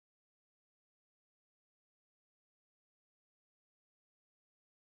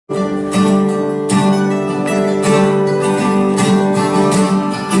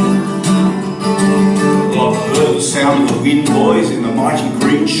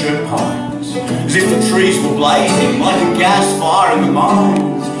t-shirt pines, as if the trees were blazing like a gas fire in the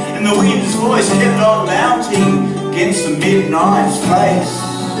mines, and the wind's voice kept on mounting against the midnight's face.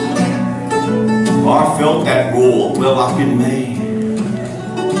 I felt that roar well up in me.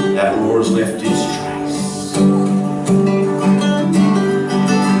 That roar has left its trace.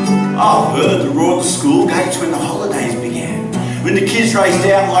 I've heard the roar of the school gates when the holidays began, when the kids raced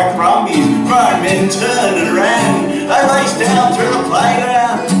down like brumbies, grown men turned and ran. They raced down through the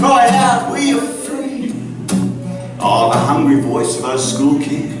playground, cried out, "We are free." Oh, the hungry voice of those school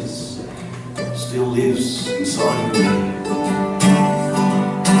kids still lives inside of me.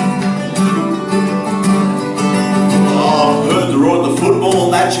 Oh, I've heard the roar of the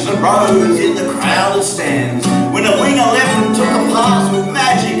football matches and rose in the crowded stands, when a winger left and took a pass with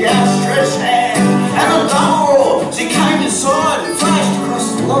magic outstretched hand, and the double roar as he came inside and flashed across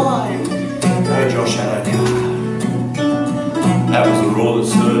the line. Go Josh Adoniah. That was the roar that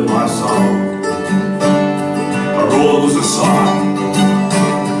stirred my soul. A roar that was a sign.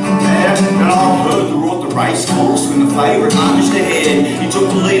 And I've heard the roar at the race course when the favourite lunged ahead. He took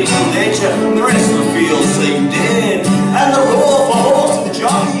the lead at the ledger and the rest of the field seemed dead. And the roar for horse and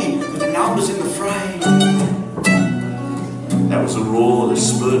jockey with the numbers in the frame. That was a roar that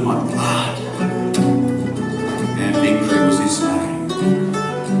spurred my blood. And victory was his name.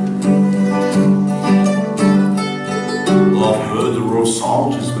 Well, I've heard the roar of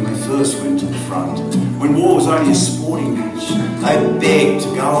soldiers when they first went to the front. When war was only a sporting match, they begged to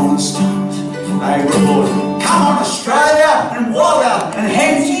go on the stunt. They roared, "Come on Australia, and water, and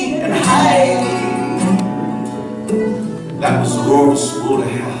Henty, and hay." That was the roar of a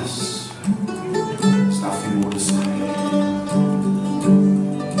slaughterhouse. There's nothing more to say.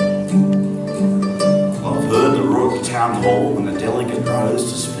 I've heard the roar at the town hall when the delegate rose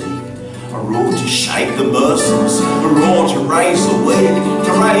to speak. A roar to shake the merciless, a roar to raise the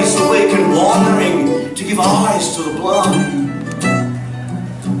weak and wandering, to give eyes to the blind.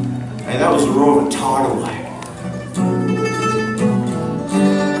 Hey, that was the roar of a tidal wave.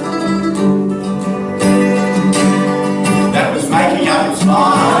 That was making up its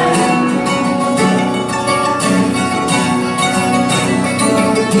mind.